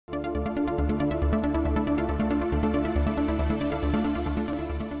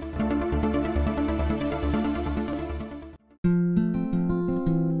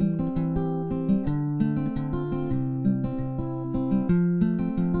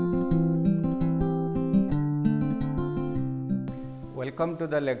Welcome to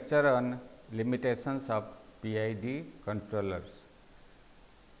the lecture on limitations of PID controllers.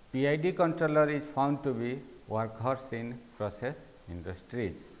 PID controller is found to be workhorse in process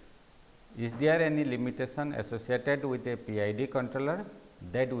industries. Is there any limitation associated with a PID controller?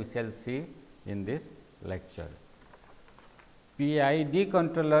 That we shall see in this lecture. PID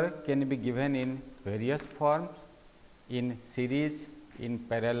controller can be given in various forms, in series, in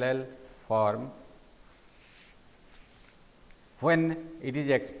parallel form. When it is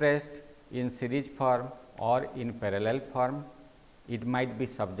expressed in series form or in parallel form, it might be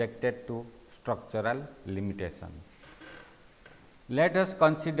subjected to structural limitation. Let us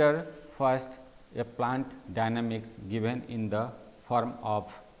consider first a plant dynamics given in the form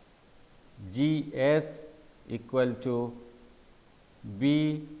of Gs equal to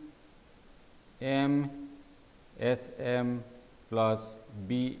B m S m plus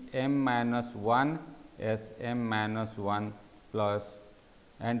B m minus 1 S m minus 1 plus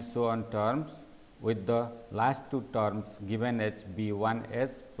and so on terms, with the last two terms given as B 1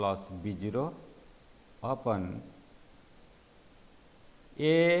 S plus B 0 upon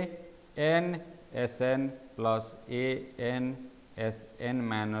A n S n plus A n S n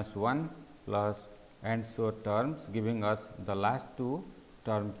minus 1 plus and so terms, giving us the last two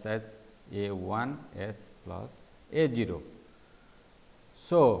terms as A 1 S plus A 0.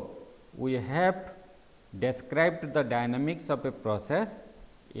 So, we have described the dynamics of a process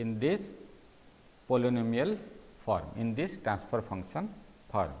in this polynomial form, in this transfer function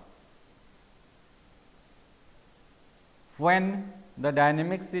form. When the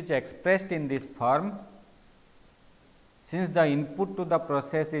dynamics is expressed in this form, since the input to the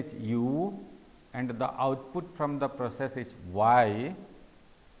process is u and the output from the process is y,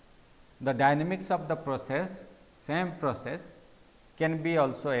 the dynamics of the process, same process, can be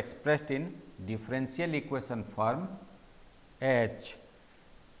also expressed in differential equation form H,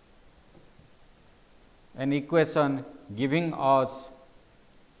 an equation giving us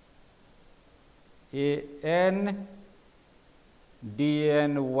a n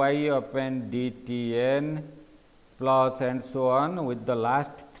dn y upon dtn plus and so on, with the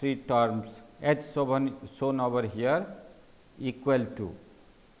last three terms H shown over here equal to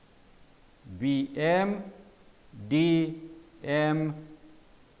B m d m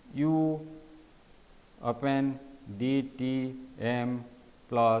u upon dt m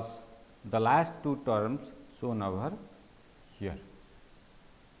plus the last two terms shown over here.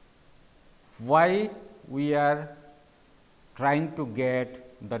 Why we are trying to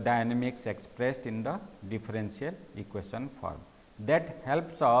get the dynamics expressed in the differential equation form? That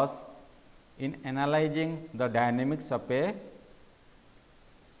helps us in analyzing the dynamics of a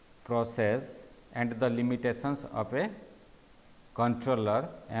process and the limitations of a controller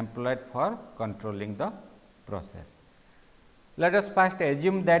employed for controlling the process. Let us first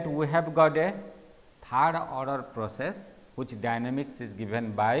assume that we have got a third order process which dynamics is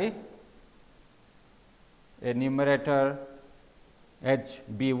given by a numerator H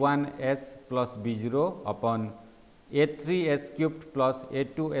B 1 S plus B 0 upon A 3 S cubed plus A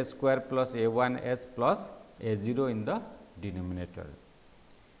 2 S square plus A 1 S plus A 0 in the denominator.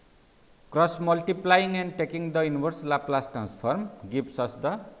 Cross multiplying and taking the inverse Laplace transform gives us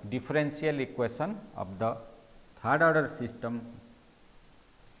the differential equation of the third order system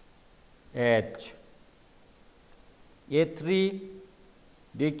H. A 3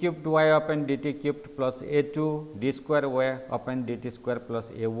 d cubed y upon dt cubed plus A 2 d square y upon dt square plus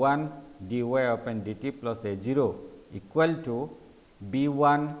A 1 dy upon dt plus A 0 equal to B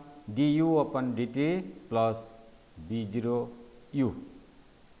 1 du upon dt plus B 0 u.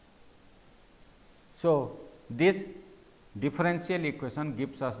 So, this differential equation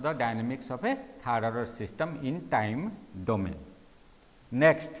gives us the dynamics of a third order system in time domain.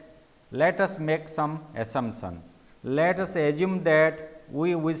 Next, let us make some assumption. Let us assume that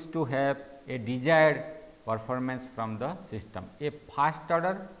we wish to have a desired performance from the system, a first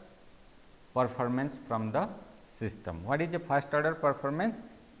order performance from the system. What is the first order performance?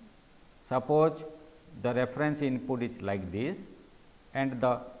 Suppose the reference input is like this and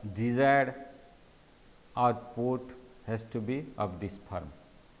the desired output has to be of this form,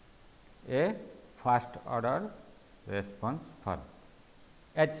 a first order response form,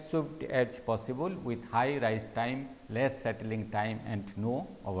 as soon as possible with high rise time, less settling time and no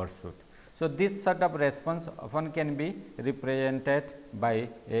overshoot. So, this sort of response often can be represented by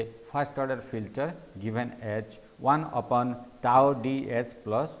a first order filter given as 1 upon tau d s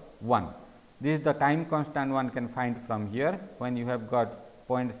plus 1. This is the time constant one can find from here when you have got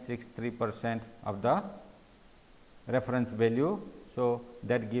 0.63% of the reference value. So,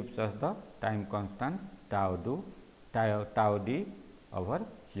 that gives us the time constant tau d over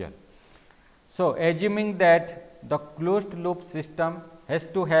here. So, assuming that the closed loop system has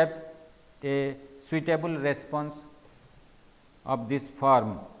to have a suitable response of this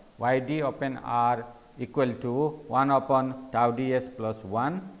form y d upon r equal to 1 upon tau d s plus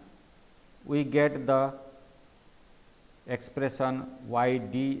 1, we get the expression y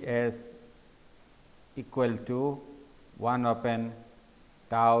d s equal to 1 upon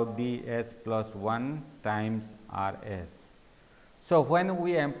tau d s plus 1 times r s. So, when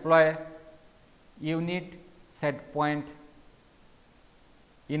we employ unit set point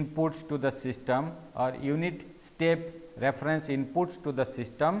inputs to the system or unit step reference inputs to the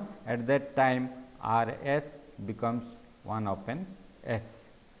system, at that time R s becomes 1 upon s.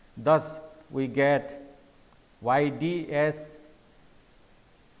 Thus, we get y d s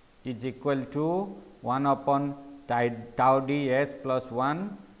is equal to 1 upon tau d s plus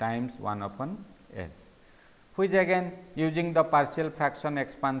 1 times 1 upon s, which again using the partial fraction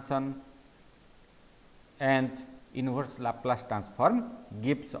expansion and inverse Laplace transform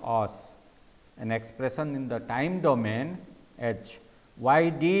gives us an expression in the time domain as y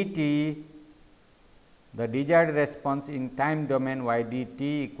d t, the desired response in time domain y d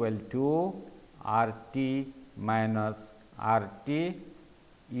t equal to r t minus r t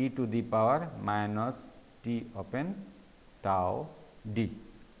e to the power minus t upon tau d.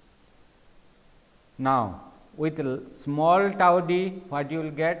 Now, with small tau d, what you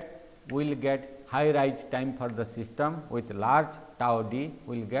will get? We will get high rise time for the system, with large tau d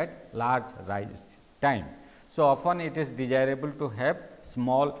we will get large rise time. So, often it is desirable to have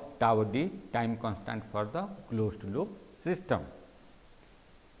small tau d time constant for the closed loop system.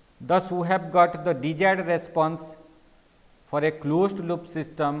 Thus, we have got the desired response for a closed loop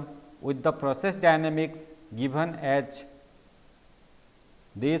system with the process dynamics given as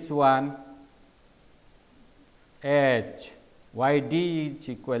this one h y d is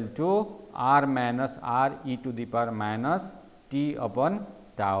equal to r minus r e to the power minus t upon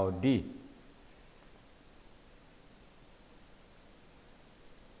tau d.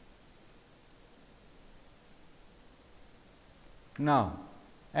 Now,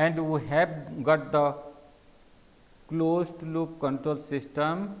 and we have got the closed loop control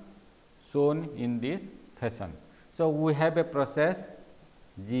system shown in this fashion. So, we have a process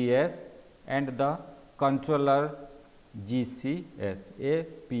G s and the controller G C s, a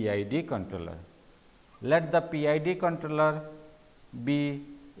PID controller. Let the PID controller be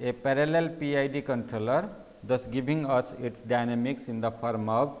a parallel PID controller, thus giving us its dynamics in the form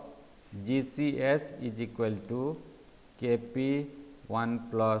of G C s is equal to K P 1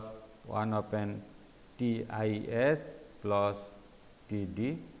 plus 1 upon T I s plus T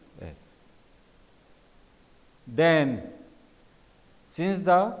D s. Then, since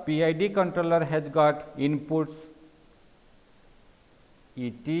the PID controller has got inputs E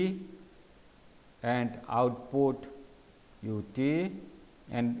t and output U t,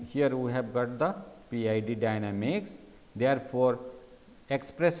 and here we have got the PID dynamics. Therefore,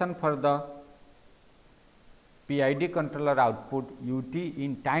 expression for the PID controller output U t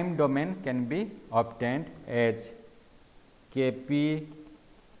in time domain can be obtained as K p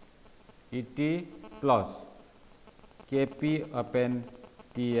E t plus K p upon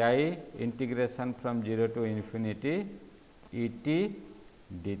T I integration from 0 to infinity E t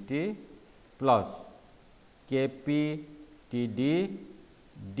dt plus K p T d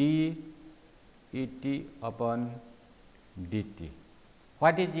d E t upon dt.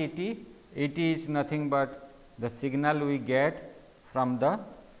 What is E t? E t is nothing but the signal we get from the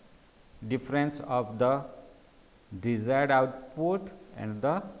difference of the desired output and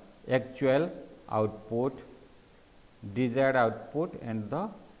the actual output, desired output and the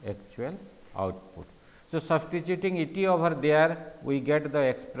actual output. So, substituting E t over there, we get the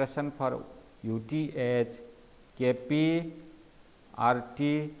expression for U t as K p R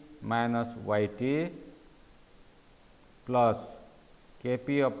t minus y t plus K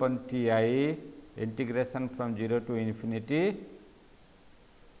p upon T I integration from 0 to infinity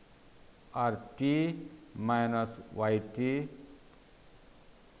R t minus y t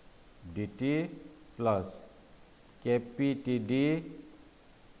dt plus K p T d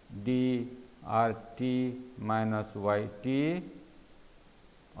d R t minus y t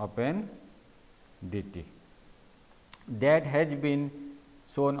upon dt. That has been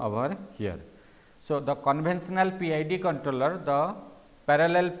shown over here. So, the conventional PID controller, the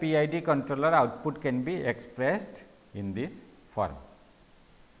parallel PID controller output can be expressed in this form,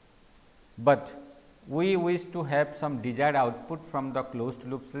 but we wish to have some desired output from the closed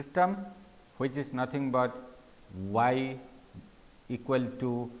loop system, which is nothing but y equal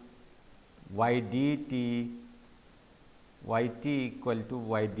to y d t y t equal to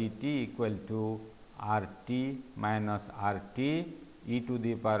y dt equal to r t minus r t e to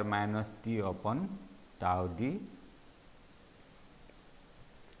the power minus t upon tau d.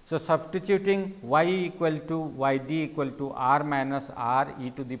 So, substituting y equal to y d equal to r minus r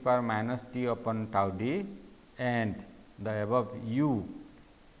e to the power minus t upon tau d and the above u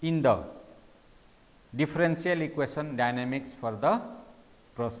in the differential equation dynamics for the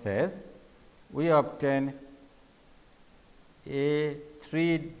process, we obtain a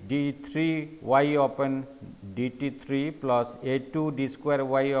 3 d 3 y upon d t 3 plus a 2 d square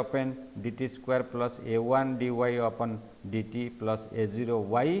y upon d t square plus a 1 d y upon d t plus a 0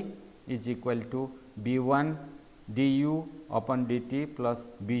 y is equal to b 1 d u upon d t plus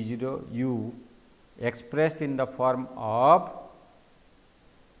b 0 u expressed in the form of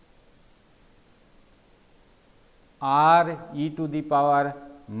r e to the power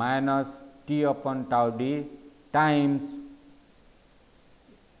minus t upon tau d times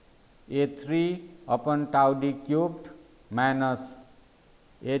a 3 upon tau d cubed minus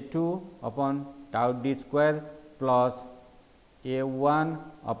a 2 upon tau d square plus a 1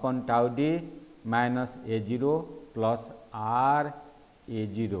 upon tau d minus a 0 plus r a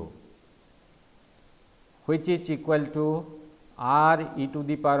 0, which is equal to r e to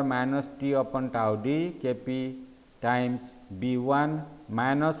the power minus t upon tau d k p times b 1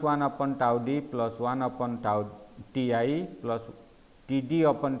 minus 1 upon tau d plus 1 upon tau t I plus t d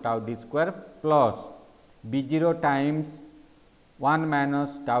upon tau d square plus b 0 times 1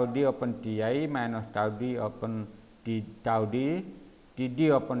 minus tau d upon t I minus tau d upon tau d t d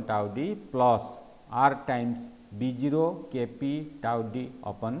upon tau d plus r times b 0 k p tau d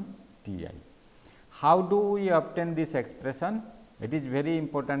upon t I. How do we obtain this expression? It is very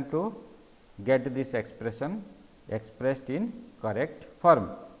important to get this expression expressed in correct form,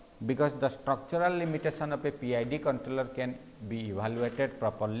 because the structural limitation of a PID controller can be evaluated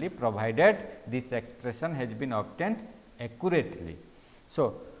properly provided this expression has been obtained accurately.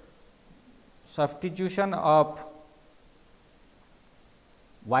 So, substitution of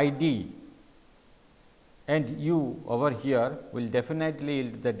y d and u over here will definitely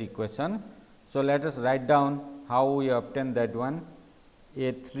yield that equation. So, let us write down how we obtain that one.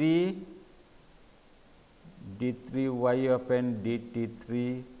 A 3 d 3 y upon d t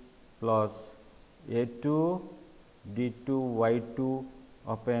 3 plus a 2 d 2 y 2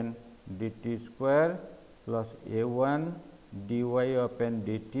 upon d t square plus a 1 d y upon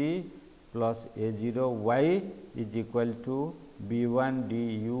d t plus a 0 y is equal to b 1 d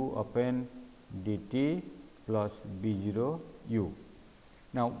u upon d t plus b 0 u.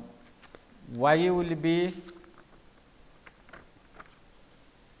 Now, y will be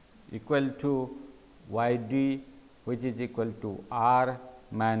equal to y d, which is equal to r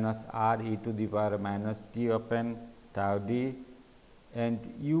minus r e to the power minus t upon tau d, and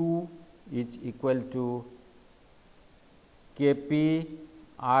u is equal to k p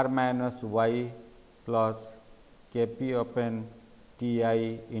r minus y plus k p upon t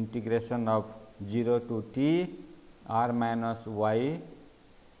I integration of 0 to t r minus y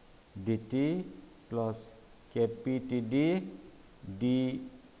dt plus k p t d d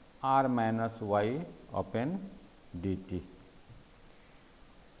r minus y upon dt.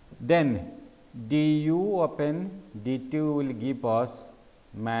 Then du upon dt will give us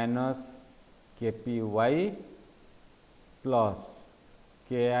minus k p y plus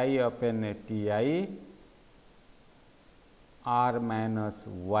k I upon t I r minus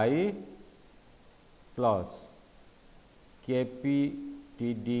y plus k p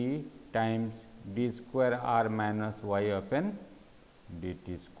t d times d square r minus y upon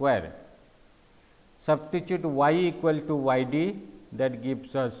dt square. Substitute y equal to y d, that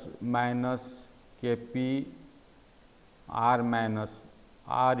gives us minus k p r minus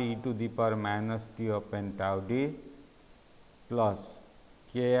r e to the power minus t upon tau d plus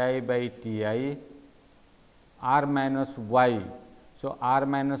k I by t I r minus y. So, r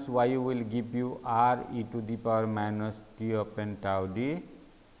minus y will give you r e to the power minus t upon tau d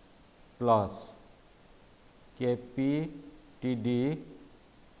plus k p t d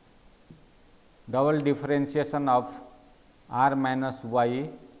double differentiation of r minus y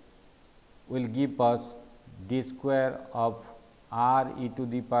will give us d square of r e to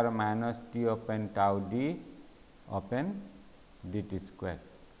the power minus t upon tau d upon dt square,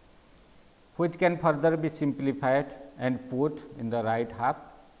 which can further be simplified and put in the right half.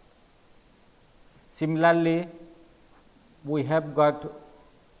 Similarly, we have got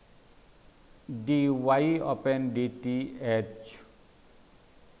dy upon dt h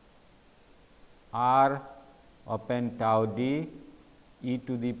r upon tau d e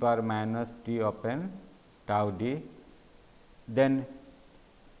to the power minus t upon tau d then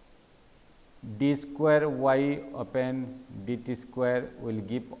d square y upon dt square will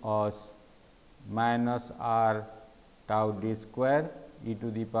give us minus r tau d square e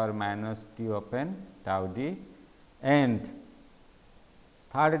to the power minus t upon tau d, and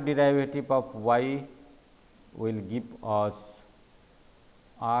third derivative of y will give us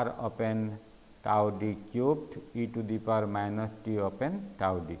r upon tau d cubed e to the power minus t upon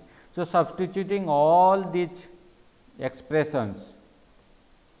tau d. So, substituting all these expressions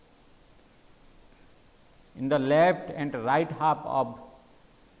in the left and right half of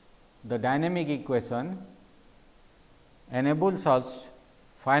the dynamic equation enables us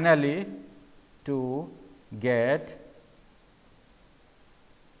finally to get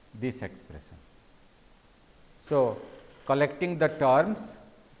this expression. So, collecting the terms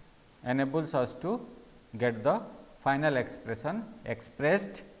enables us to get the final expression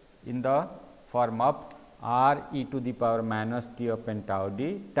expressed in the form of r e to the power minus t upon tau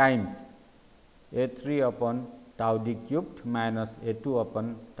d times a 3 upon tau d cubed minus a 2 upon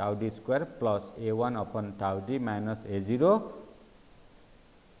tau d square plus a 1 upon tau d minus a 0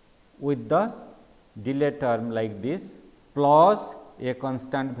 with the delay term like this plus a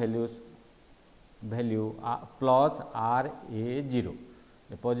constant value plus r a 0,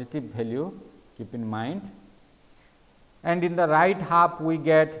 a positive value, keep in mind, and in the right half we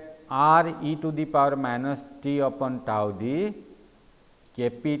get r e to the power minus t upon tau d k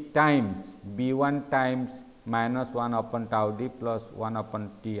p times b 1 times minus 1 upon tau d plus 1 upon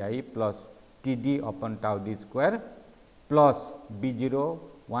t I plus t d upon tau d square plus b 0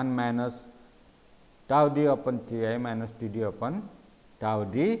 1 minus tau d upon t I minus t d upon tau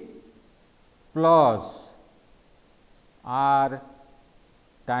d plus r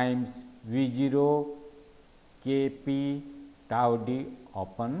times v 0 k p tau d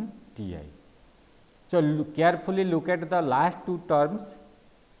upon t I. So, carefully look at the last two terms.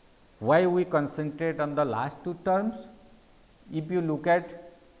 Why we concentrate on the last two terms? If you look at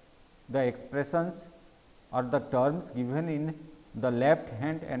the expressions or the terms given in the left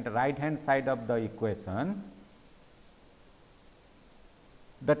hand and right hand side of the equation,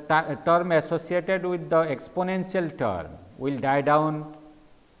 the term associated with the exponential term will die down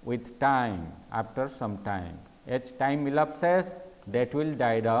with time after some time. As time elapses, that will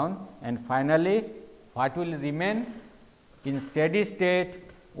die down, and finally, what will remain in steady state?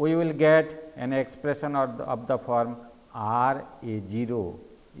 We will get an expression of the form r a 0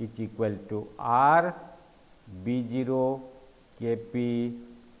 is equal to r b 0 k p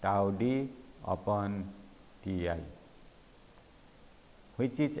tau d upon t I,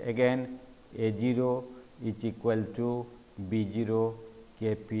 which is again a 0 is equal to b 0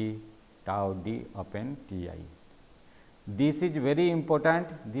 k p tau d upon t I. This is very important.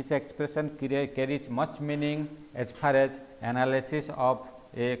 This expression carries much meaning as far as analysis of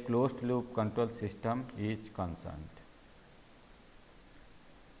a closed loop control system is concerned.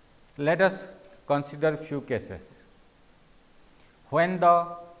 Let us consider few cases. When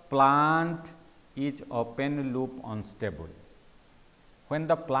the plant is open loop unstable. When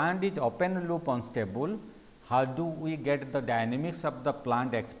the plant is open loop unstable, how do we get the dynamics of the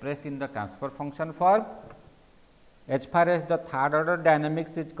plant expressed in the transfer function form? As far as the third order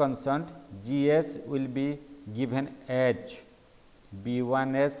dynamics is concerned, G s will be given h b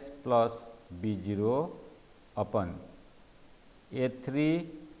 1 s plus b 0 upon a 3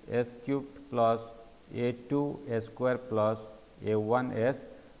 s cubed plus a 2 s square plus a 1 s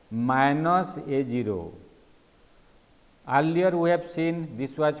minus a 0. Earlier we have seen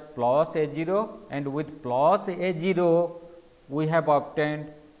this was plus a 0, and with plus a 0 we have obtained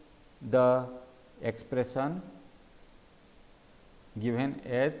the expression given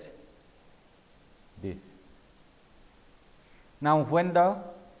as this. Now, when the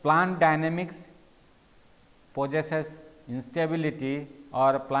plant dynamics possesses instability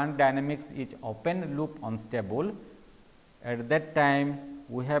or plant dynamics is open loop unstable, at that time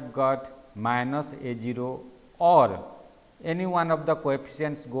we have got minus a 0 or any one of the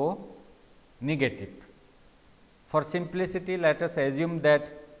coefficients go negative. For simplicity, let us assume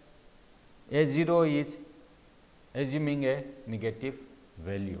that a 0 is assuming a negative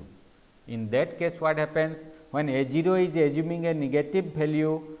value. In that case, what happens? When a 0 is assuming a negative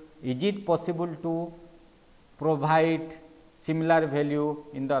value, is it possible to provide similar value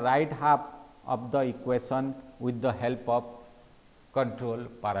in the right half of the equation with the help of control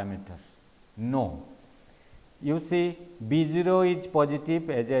parameters? No. You see, B 0 is positive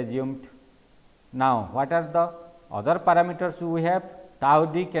as assumed. Now, what are the other parameters we have? Tau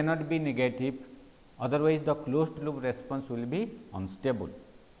d cannot be negative, otherwise the closed loop response will be unstable.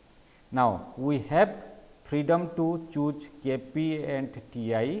 Now, we have freedom to choose Kp and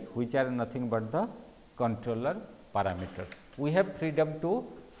Ti, which are nothing but the controller parameters. We have freedom to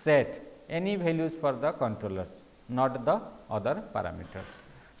set any values for the controllers, not the other parameters.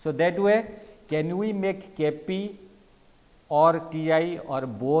 So, that way can we make Kp or Ti or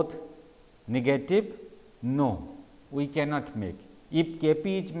both negative? No, we cannot make. If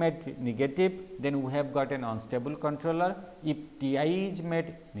Kp is made negative, then we have got an unstable controller. If Ti is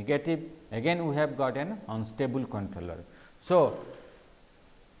made negative, again we have got an unstable controller. So,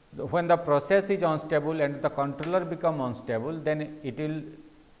 when the process is unstable and the controller become unstable, then it will,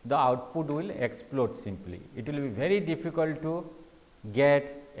 the output will explode simply. It will be very difficult to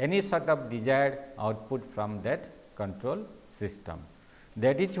get any sort of desired output from that control system.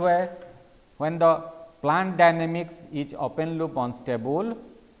 That is why when the plant dynamics is open loop unstable,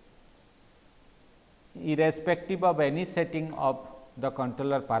 irrespective of any setting of the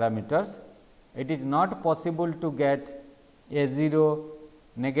controller parameters, it is not possible to get A0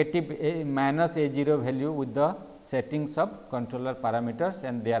 negative minus A0 value with the settings of controller parameters,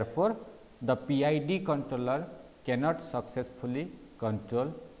 and therefore, the PID controller cannot successfully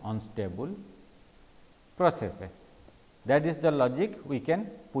control unstable processes. That is the logic we can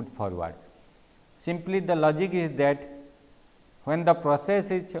put forward. Simply the logic is that when the process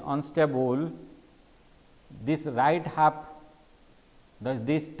is unstable, this right half,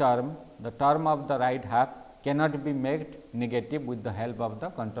 this term, the term of the right half cannot be made negative with the help of the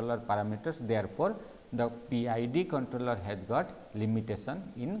controller parameters. Therefore, the PID controller has got limitation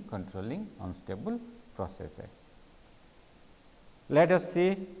in controlling unstable processes. Let us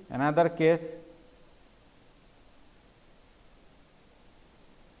see another case.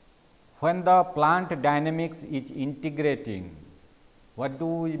 When the plant dynamics is integrating, what do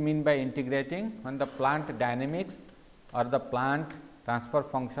we mean by integrating? When the plant dynamics or the plant transfer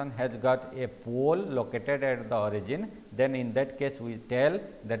function has got a pole located at the origin, then in that case we tell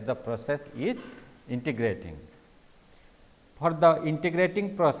that the process is integrating. For the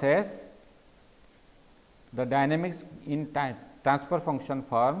integrating process, the dynamics in time transfer function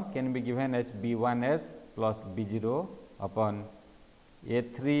form can be given as B1s plus B0 upon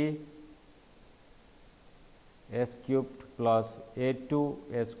A3 s cubed plus A2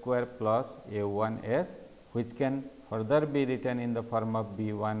 s square plus A1 s, which can further be written in the form of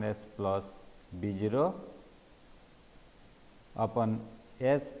B1 s plus B0 upon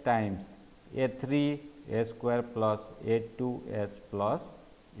s times A3 s square plus A2 s plus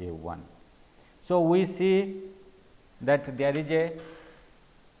A1. So, we see that there is a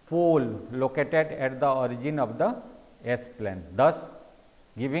pole located at the origin of the S plane, thus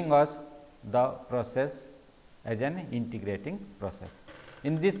giving us the process as an integrating process.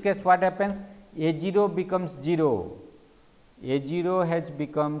 In this case, what happens? A0 becomes 0, A0 has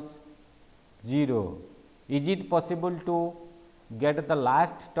becomes 0. Is it possible to get the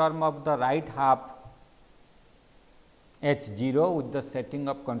last term of the right half H0 with the setting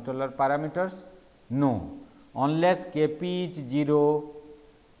of controller parameters? No, unless Kp is 0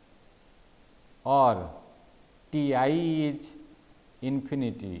 or Ti is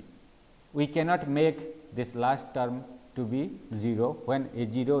infinity, we cannot make this last term to be 0 when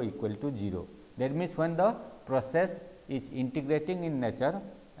A0 equal to 0. That means, when the process is integrating in nature,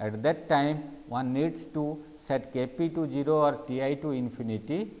 at that time one needs to set Kp to 0 or Ti to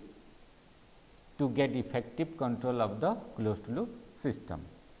infinity to get effective control of the closed loop system.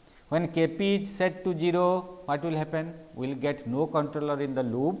 When Kp is set to 0, what will happen? We will get no controller in the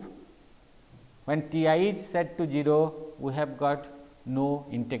loop. When Ti is set to 0, we have got no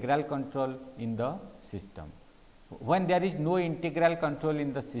integral control in the system. When there is no integral control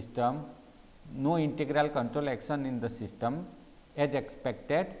in the system, no integral control action in the system, as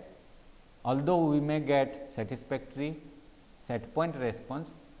expected, although we may get satisfactory set point response,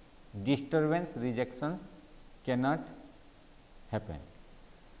 disturbance rejections cannot happen.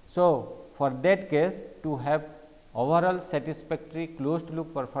 So, for that case, to have overall satisfactory closed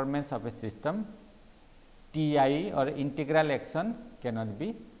loop performance of a system, Ti or integral action cannot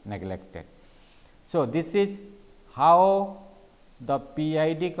be neglected. So, this is how the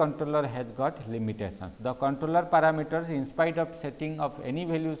PID controller has got limitations. The controller parameters, in spite of setting of any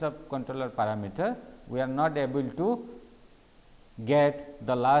values of controller parameter, we are not able to get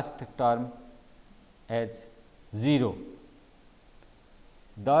the last term as 0.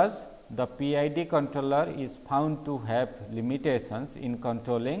 Thus, the PID controller is found to have limitations in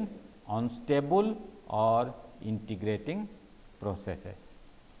controlling unstable or integrating processes.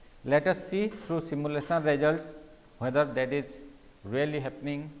 Let us see through simulation results whether that is really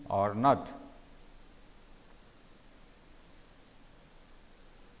happening or not.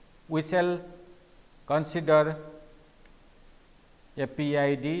 We shall Consider a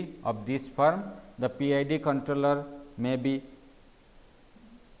PID of this form. The PID controller may be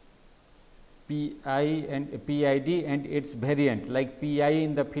PID and its variant like PI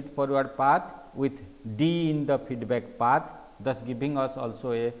in the feed forward path with D in the feedback path, thus giving us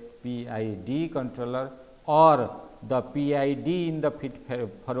also a PID controller, or the PID in the feed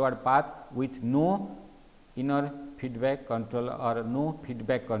forward path with no inner feedback control or no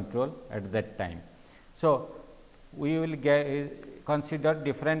feedback control at that time. So, we will consider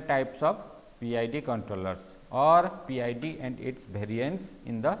different types of PID controllers or PID and its variants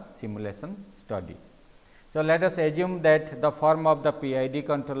in the simulation study. So, let us assume that the form of the PID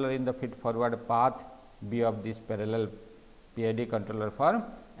controller in the feed forward path be of this parallel PID controller form,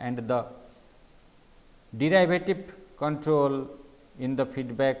 and the derivative control in the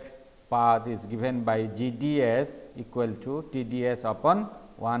feedback path is given by GDS equal to TDS upon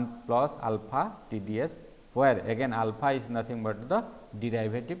 1 plus alpha TDS, where again alpha is nothing but the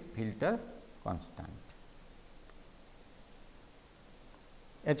derivative filter constant.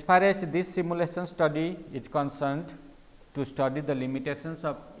 As far as this simulation study is concerned, to study the limitations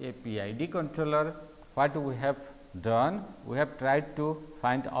of a PID controller, what we have done? We have tried to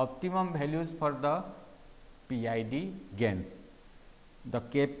find optimum values for the PID gains. The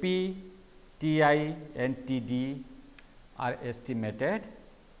Kp, Ti and Td are estimated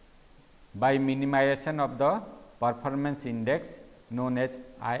by minimization of the performance index known as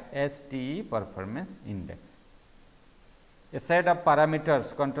ISTE performance index. A set of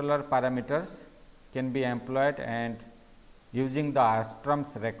parameters, controller parameters can be employed, and using the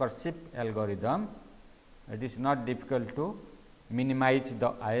Armstrong's recursive algorithm, it is not difficult to minimize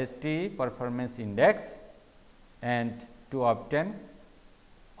the ISTE performance index and to obtain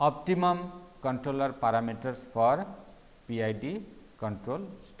optimum controller parameters for PID control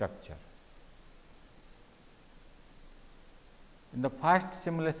structure. In the first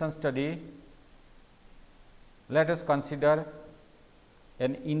simulation study, let us consider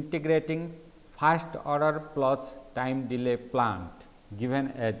an integrating first order plus time delay plant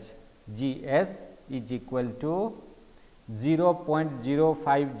given as Gs is equal to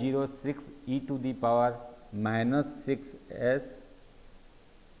 0.0506 e to the power minus 6 s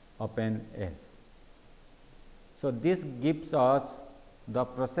upon s. So, this gives us the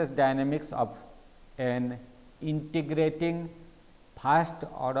process dynamics of an integrating first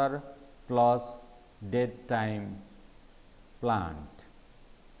order plus dead time plant.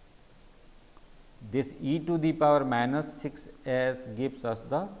 This e to the power minus 6 s gives us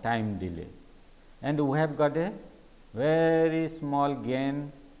the time delay, and we have got a very small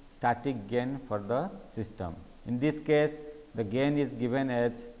gain, static gain for the system. In this case, the gain is given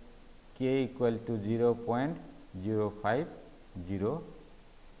as k equal to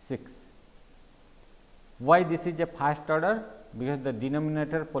 0.0506. Why this is a first order? Because the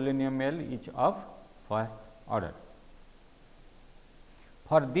denominator polynomial is of first order.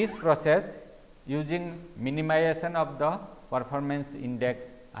 For this process, using minimization of the performance index,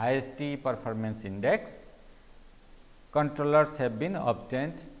 IST performance index, controllers have been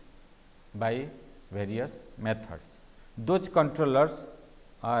obtained by various methods. Those controllers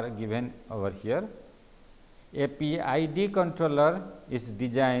are given over here. A PID controller is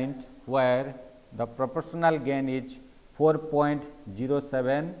designed where the proportional gain is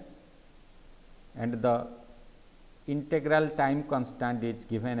 4.07 and the integral time constant is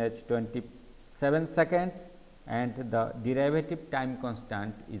given as 27 seconds and the derivative time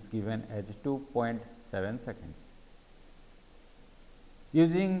constant is given as 2.7 seconds.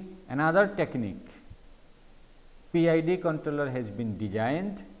 Using another technique, PID controller has been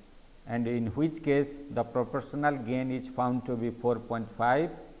designed, and in which case the proportional gain is found to be 4.5,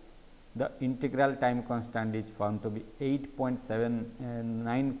 the integral time constant is found to be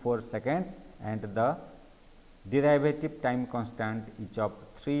 8.794 seconds and the derivative time constant is of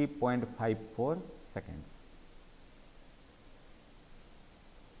 3.54 seconds.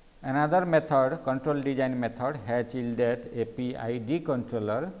 Another method, control design method, has yielded a PID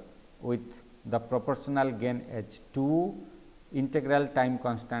controller with the proportional gain as 2, integral time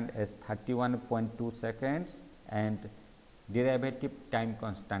constant as 31.2 seconds and derivative time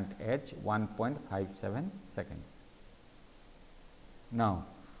constant as 1.57 seconds. Now,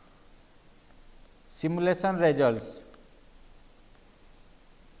 simulation results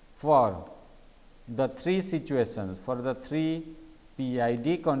for the three situations, for the three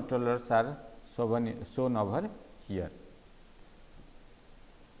PID controllers are shown over here.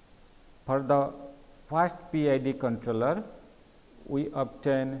 For the first PID controller, we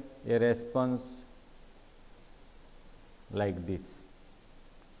obtain a response like this,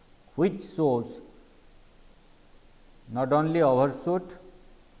 which shows not only overshoot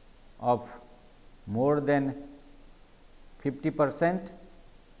of more than 50%,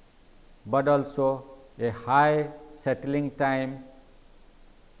 but also a high settling time,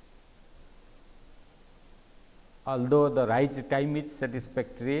 although the rise time is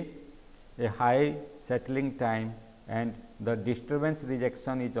satisfactory, a high settling time and the disturbance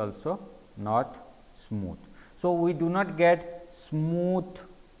rejection is also not smooth. So, we do not get smooth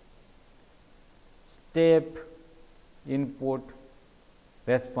step input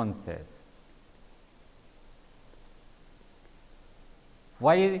responses.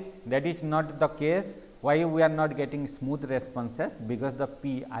 Why that is not the case? Why we are not getting smooth responses? Because the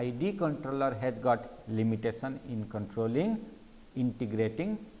PID controller has got limitation in controlling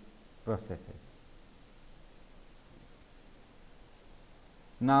integrating processes.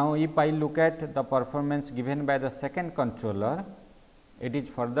 Now, if I look at the performance given by the second controller, it is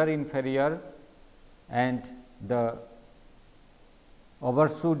further inferior and the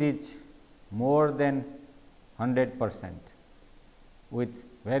overshoot is more than 100% with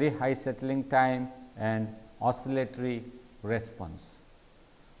very high settling time and oscillatory response.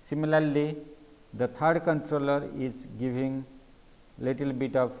 Similarly, the third controller is giving little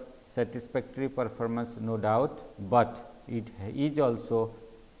bit of satisfactory performance, no doubt, but it is also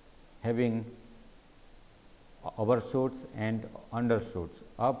having overshoots and undershoots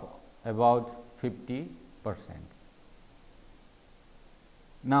of about 50%.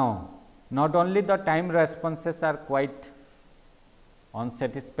 Now, not only the time responses are quite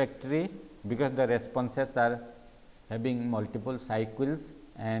unsatisfactory, because the responses are having multiple cycles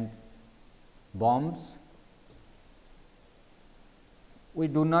and bombs, we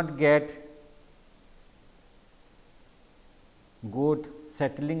do not get good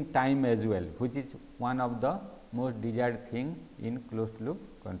settling time as well, which is one of the most desired thing in closed loop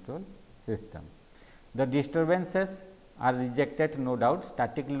control system. The disturbances are rejected, no doubt,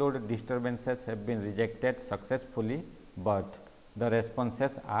 static load disturbances have been rejected successfully, but the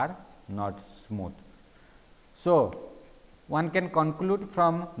responses are not smooth. So, one can conclude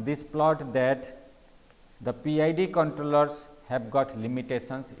from this plot that the PID controllers have got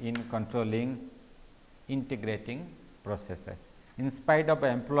limitations in controlling integrating processes. In spite of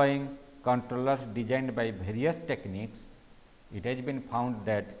employing controllers designed by various techniques, it has been found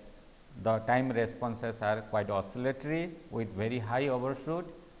that the time responses are quite oscillatory with very high overshoot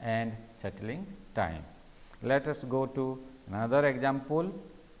and settling time. Let us go to another example.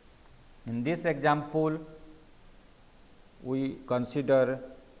 In this example, we consider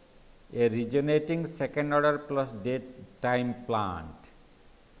a regenerating second order plus date time plant.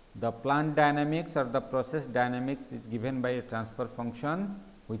 The plant dynamics or the process dynamics is given by a transfer function,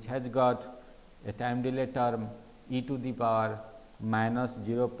 which has got a time delay term e to the power minus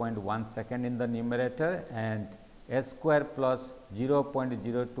 0.1 second in the numerator and s square plus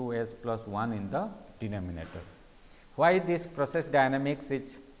 0.02 s plus 1 in the denominator. Why this process dynamics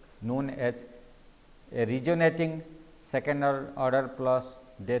is known as a regenerating second order plus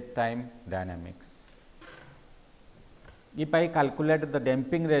date time dynamics? If I calculate the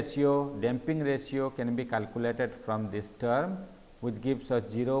damping ratio can be calculated from this term, which gives us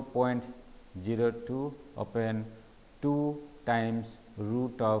 0.02 upon 2 times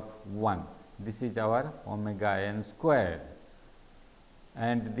root of 1. This is our omega n square,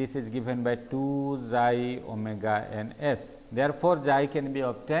 and this is given by 2 xi omega n s. Therefore, xi can be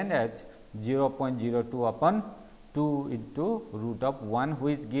obtained as 0.02 upon 2 into root of 1,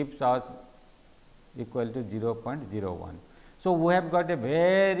 which gives us equal to 0.01. So, we have got a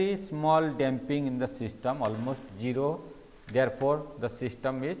very small damping in the system, almost 0. Therefore, the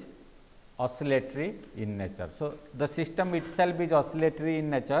system is oscillatory in nature. So, the system itself is oscillatory in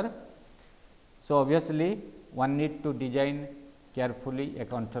nature. So, obviously, one need to design carefully a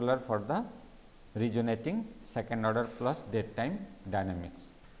controller for the regenerating second order plus date time dynamics.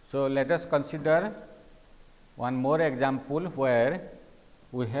 So, let us consider one more example where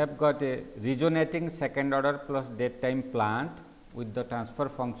we have got a regenerating second order plus date time plant with the transfer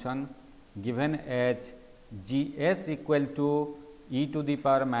function given as G s equal to e to the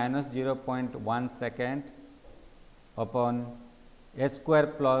power minus 0.1 second upon s square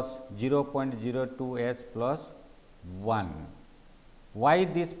plus 0.02 s plus 1. Why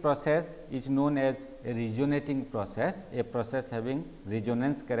this process is known as a regenerating process, a process having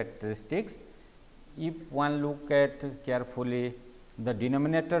resonance characteristics? If one look at carefully the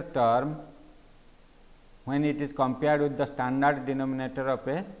denominator term, when it is compared with the standard denominator of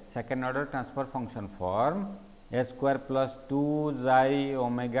a second order transfer function form, s square plus 2 xi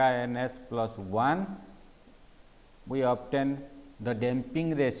omega n s plus 1, we obtain the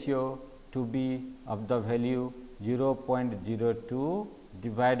damping ratio to be of the value 0.02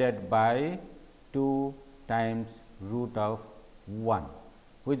 divided by 2 times root of 1,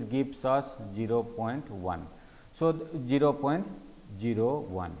 which gives us 0.1. So,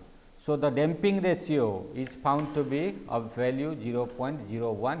 0.01. So, the damping ratio is found to be of value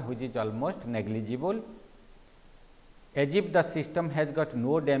 0.01, which is almost negligible. As if the system has got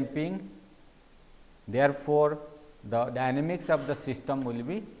no damping, therefore, the dynamics of the system will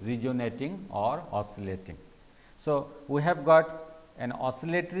be resonating or oscillating. So, we have got an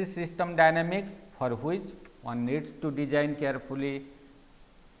oscillatory system dynamics, for which one needs to design carefully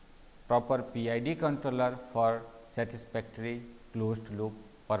proper PID controller for satisfactory closed loop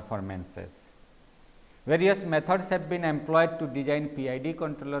performances. Various methods have been employed to design PID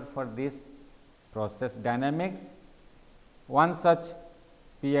controller for this process dynamics. One such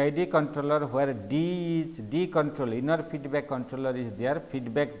PID controller where D is D control, inner feedback controller is there,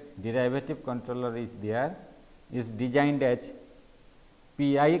 feedback derivative controller is there, is designed as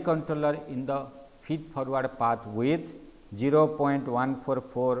PI controller in the feed forward path with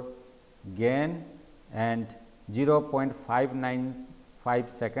 0.144 gain and 0.595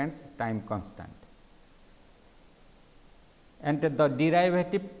 seconds time constant. And the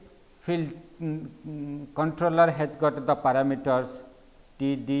derivative field controller has got the parameters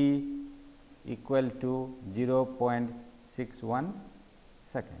T D equal to 0.61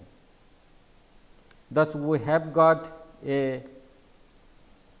 second. Thus, we have got a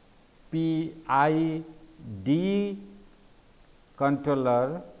PID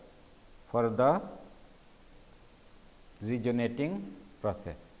controller for the resonating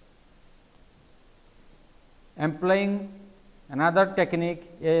process. Employing another technique,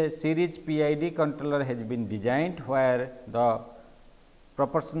 a series PID controller has been designed where the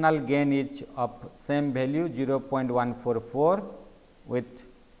proportional gain is of same value 0.144 with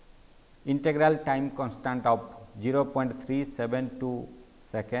integral time constant of 0.372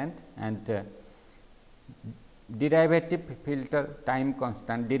 second and derivative filter time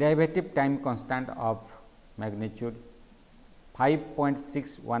constant, derivative time constant of magnitude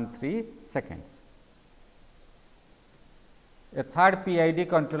 5.613 seconds. A third PID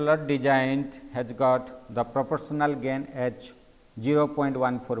controller designed has got the proportional gain as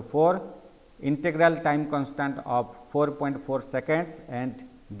 0.144, integral time constant of 4.4 seconds and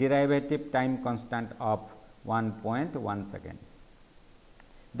derivative time constant of 1.1 seconds.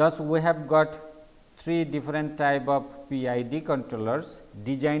 Thus, we have got 3 different type of PID controllers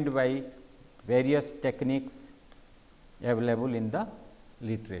designed by various techniques available in the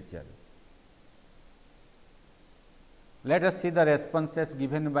literature. Let us see the responses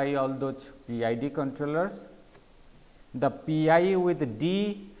given by all those PID controllers. The PI with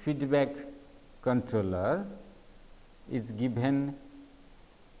D feedback controller is given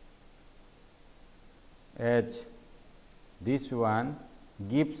as this one,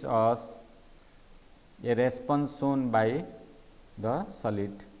 gives us a response shown by the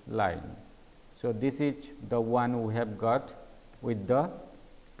solid line. So, this is the one we have got with the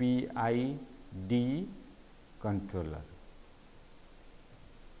PID controller.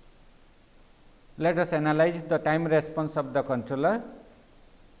 Let us analyze the time response of the controller.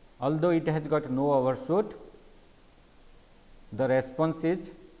 Although it has got no overshoot, the response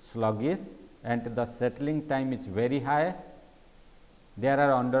is sluggish and the settling time is very high. There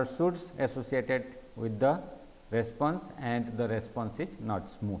are undershoots associated with the response and the response is not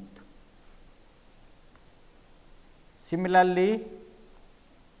smooth. Similarly,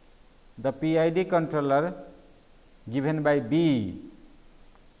 the PID controller given by B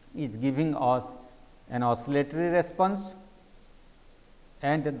is giving us an oscillatory response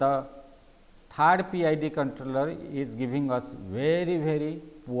and the third PID controller is giving us very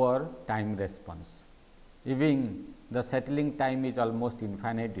poor time response. Even the settling time is almost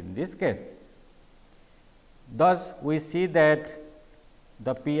infinite in this case. Thus, we see that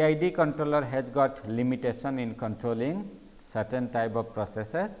the PID controller has got limitation in controlling certain type of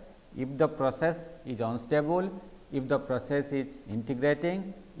processes. If the process is unstable, if the process is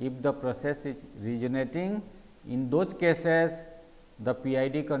integrating, if the process is resonating, in those cases the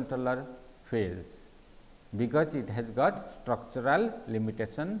PID controller fails, because it has got structural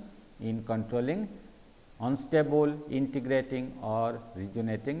limitations in controlling unstable, integrating or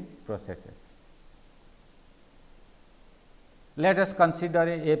resonating processes. Let us consider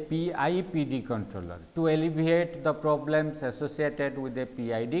a PIPD controller. To alleviate the problems associated with a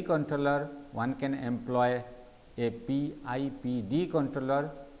PID controller, one can employ a PIPD controller,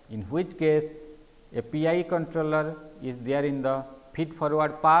 in which case a PI controller is there in the feed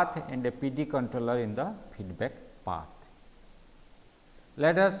forward path and a PD controller in the feedback path.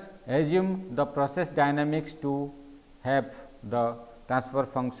 Let us assume the process dynamics to have the transfer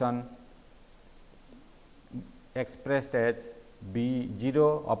function expressed as B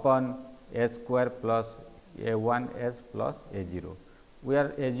 0 upon A square plus A 1 S plus A 0. We are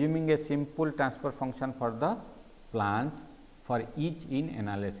assuming a simple transfer function for the plant for each in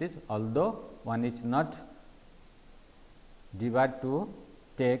analysis, although one is not desired to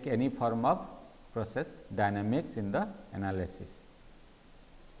take any form of process dynamics in the analysis.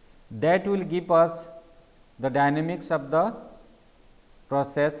 That will give us the dynamics of the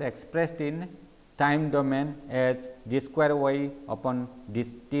process expressed in time domain as d square y upon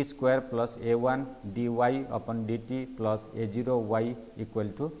dt square plus a 1 dy upon dt plus a 0 y equal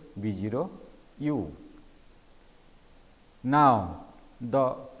to b 0 u. Now,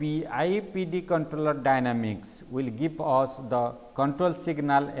 the PID controller dynamics will give us the control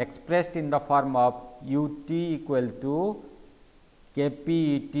signal expressed in the form of ut equal to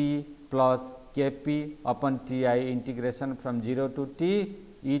kpet plus kp upon ti integration from 0 to t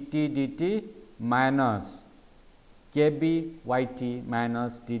et dt minus kb yt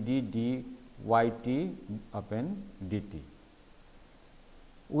minus td dyt upon dt.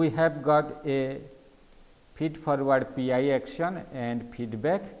 We have got a feed forward PI action and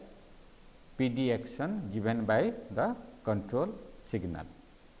feedback PD action given by the control signal.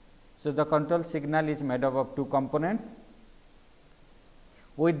 So, the control signal is made up of two components.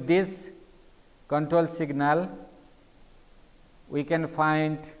 With this control signal, we can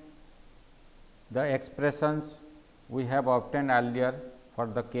find the expressions we have obtained earlier for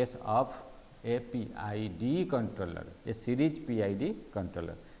the case of a PID controller, a series PID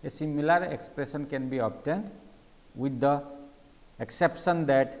controller. A similar expression can be obtained with the exception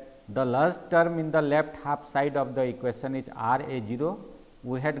that the last term in the left half side of the equation is R A 0.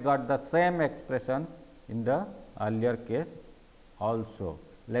 We had got the same expression in the earlier case also.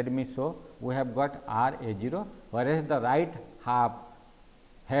 Let me show. We have got R A 0, whereas the right half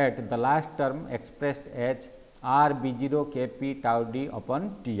had the last term expressed as R B 0 K P tau d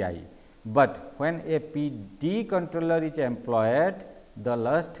upon T I. But when a PD controller is employed, the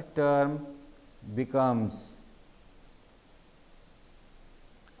last term becomes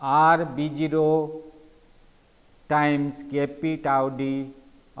R B 0 times K P tau d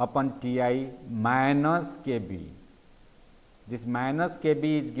upon T I minus K B. This minus K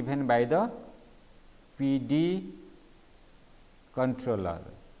B is given by the PD controller.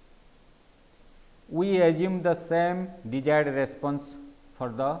 We assume the same desired response for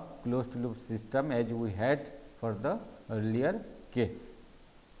the closed loop system as we had for the earlier case.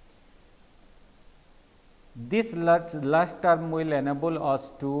 This last term will enable us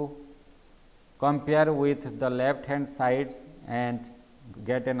to compare with the left hand sides and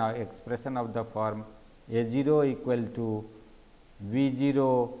get an expression of the form A 0 equal to V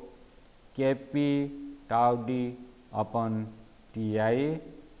 0 K P tau d upon T I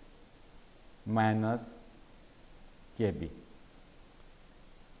minus K B.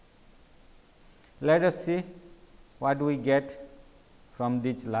 Let us see what we get from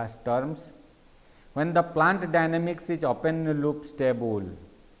these last terms. When the plant dynamics is open loop stable,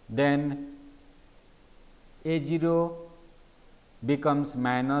 then A 0 becomes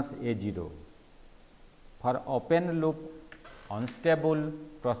minus A 0. For open loop unstable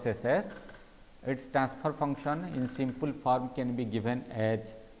processes, its transfer function in simple form can be given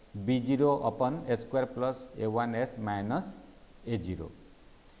as B 0 upon A square plus A 1 S minus A 0.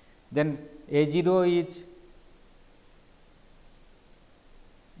 Then A 0 is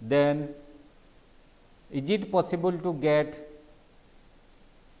it possible to get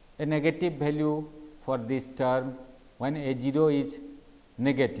a negative value for this term when A 0 is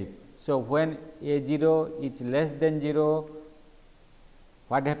negative? So, when A 0 is less than 0,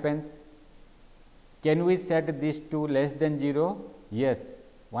 what happens? Can we set this to less than 0? Yes,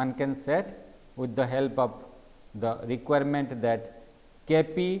 one can set with the help of the requirement that K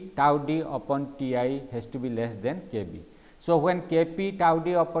P tau d upon T I has to be less than K B. So, when K P tau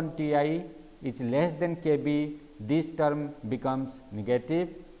d upon T I is less than K B, this term becomes negative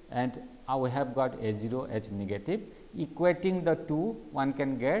and we have got A 0 as negative. Equating the two, one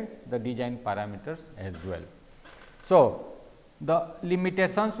can get the design parameters as well. So, the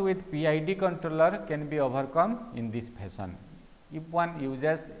limitations with PID controller can be overcome in this fashion. If one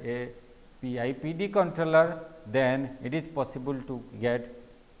uses a PID controller, then it is possible to get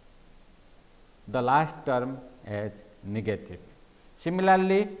the last term as negative.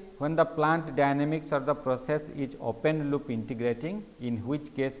 Similarly, when the plant dynamics of the process is open loop integrating, in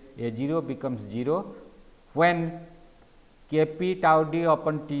which case A 0 becomes 0, when K P tau d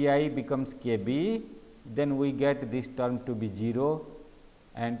upon T I becomes K B, then we get this term to be 0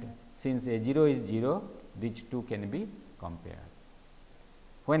 and since A0 is 0, these two can be compared.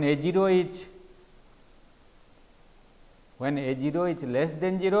 When A0 is less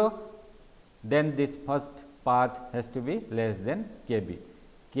than 0, then this first path has to be less than Kb.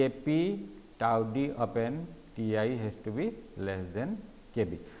 Kp tau d upon Ti has to be less than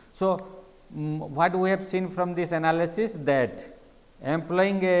Kb. So, what we have seen from this analysis, that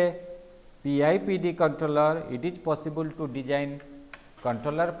employing a PIPD controller, it is possible to design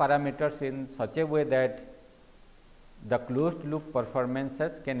controller parameters in such a way that the closed loop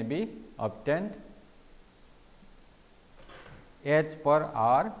performances can be obtained as per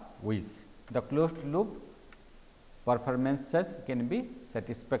our wish. The closed loop performances can be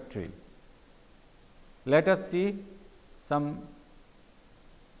satisfactory. Let us see some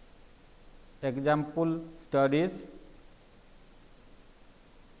example studies,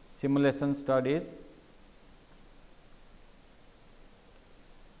 simulation studies.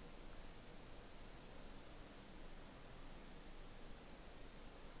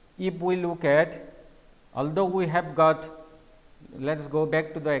 If we look at, although we have got, let us go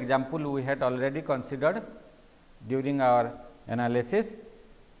back to the example we had already considered during our analysis.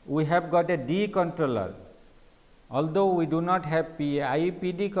 We have got a D controller. Although we do not have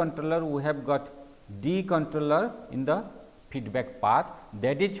PIPD controller, we have got D controller in the feedback path.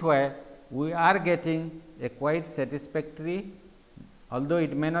 That is why we are getting a quite satisfactory, although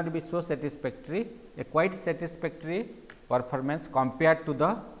it may not be so satisfactory, a quite satisfactory performance compared to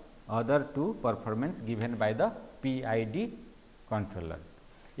the other two performance given by the PID controller.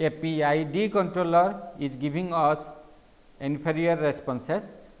 A PID controller is giving us inferior responses,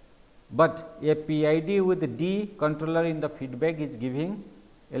 but a PID with D controller in the feedback is giving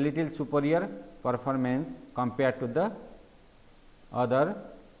a little superior performance compared to the other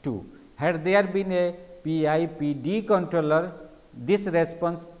two. Had there been a PIPD controller, this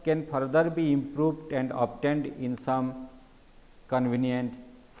response can further be improved and obtained in some convenient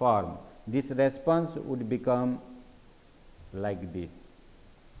form. This response would become like this,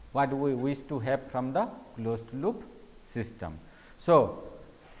 what we wish to have from the closed loop system. So,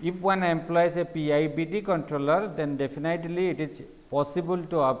 if one employs a PIPD controller, then definitely it is possible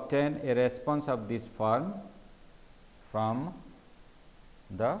to obtain a response of this form from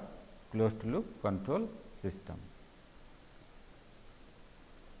the closed loop control system.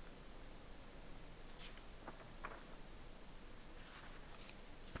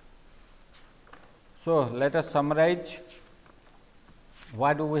 So, let us summarize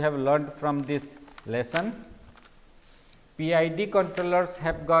what we have learned from this lesson. PID controllers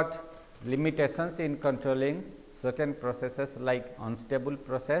have got limitations in controlling certain processes like unstable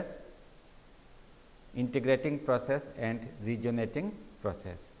process, integrating process and regenerating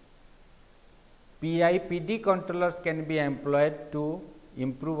process. PIPD controllers can be employed to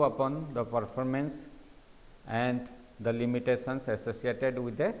improve upon the performance and the limitations associated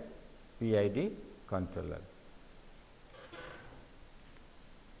with a PID controller.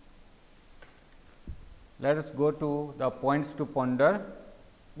 Let us go to the points to ponder.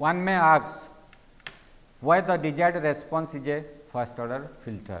 One may ask why the desired response is a first order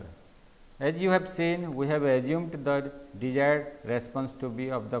filter. As you have seen, we have assumed the desired response to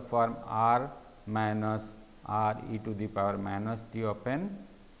be of the form R minus R e to the power minus t upon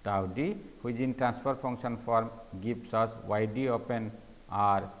tau d, which in transfer function form gives us y d upon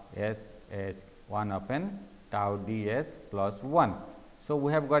R s as 1 upon tau d s plus 1. So,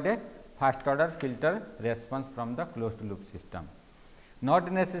 we have got a first order filter response from the closed loop system.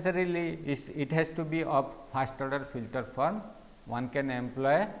 Not necessarily it has to be of first order filter form, one can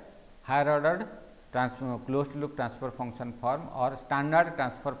employ higher order closed loop transfer function form or standard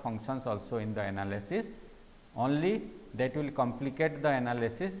transfer functions also in the analysis, only that will complicate the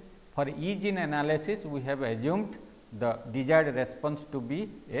analysis. For ease in analysis, we have assumed the desired response to be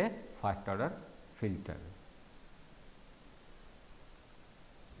a first order filter.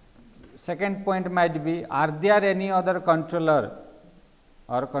 Second point might be, are there any other controller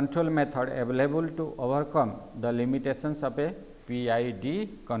or control method available to overcome the limitations of a PID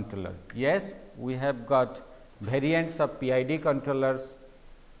controller? Yes, we have got variants of PID controllers,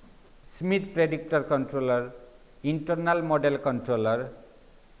 Smith predictor controller, internal model controller,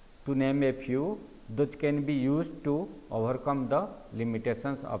 to name a few, those can be used to overcome the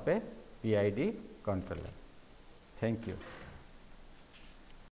limitations of a PID controller. Thank you.